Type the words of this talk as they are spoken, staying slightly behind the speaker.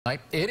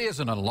It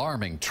is an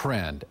alarming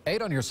trend.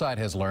 8 on Your Side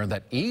has learned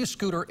that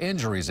e-scooter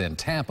injuries in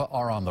Tampa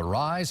are on the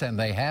rise, and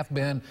they have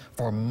been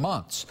for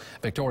months.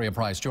 Victoria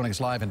Price joining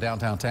us live in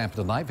downtown Tampa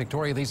tonight.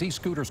 Victoria, these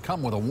e-scooters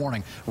come with a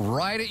warning,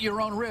 right at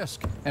your own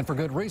risk, and for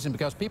good reason,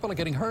 because people are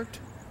getting hurt.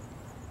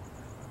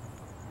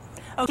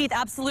 Oh, Keith,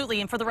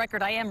 absolutely. And for the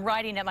record, I am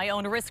riding at my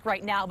own risk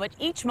right now. But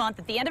each month,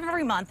 at the end of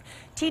every month,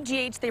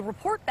 TGH, they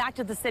report back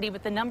to the city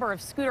with the number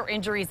of scooter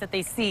injuries that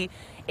they see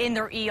in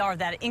their ER.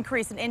 That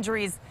increase in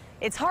injuries,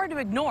 it's hard to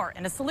ignore.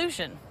 And a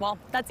solution, well,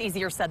 that's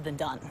easier said than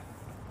done.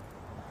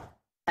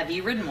 Have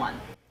you ridden one?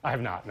 I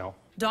have not, no.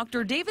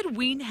 Dr. David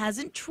Ween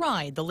hasn't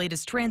tried the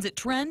latest transit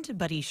trend,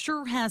 but he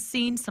sure has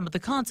seen some of the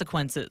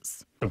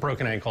consequences. The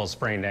broken ankles,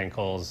 sprained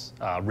ankles,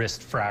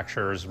 wrist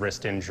fractures,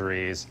 wrist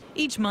injuries.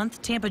 Each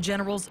month, Tampa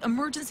General's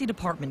emergency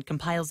department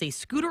compiles a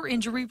scooter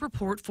injury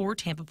report for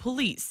Tampa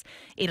police.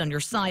 8 on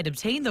Your Side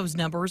obtained those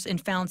numbers and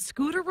found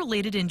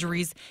scooter-related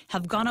injuries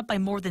have gone up by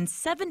more than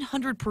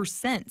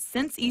 700%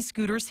 since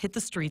e-scooters hit the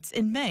streets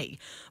in May.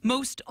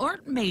 Most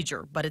aren't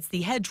major, but it's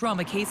the head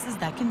trauma cases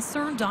that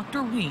concern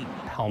Dr. Ween.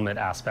 Helmet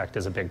aspect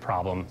is a big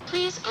problem.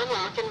 Please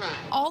unlock and ride.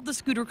 All the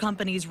scooter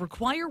companies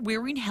require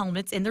wearing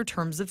helmets in their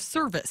terms of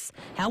service.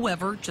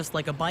 However, just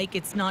like a bike,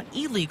 it's not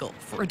illegal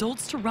for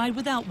adults to ride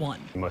without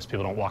one. Most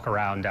people don't walk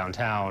around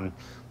downtown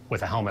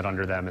with a helmet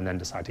under them and then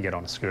decide to get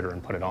on a scooter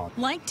and put it on.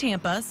 Like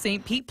Tampa,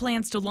 St. Pete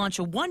plans to launch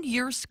a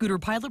 1-year scooter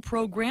pilot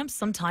program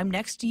sometime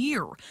next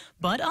year.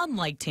 But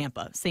unlike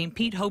Tampa, St.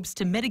 Pete hopes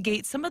to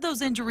mitigate some of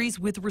those injuries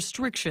with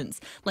restrictions,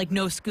 like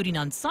no scooting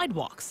on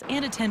sidewalks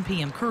and a 10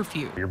 p.m.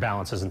 curfew. Your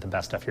balance isn't the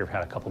best after you've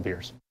had a couple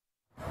beers.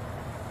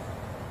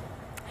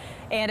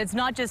 And it's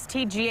not just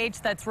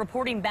TGH that's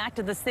reporting back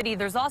to the city.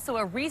 There's also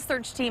a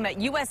research team at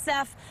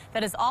USF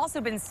that has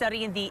also been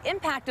studying the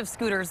impact of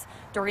scooters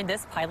during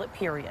this pilot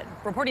period.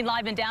 Reporting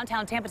live in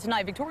downtown Tampa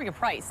tonight, Victoria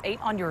Price,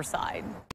 8 on Your Side.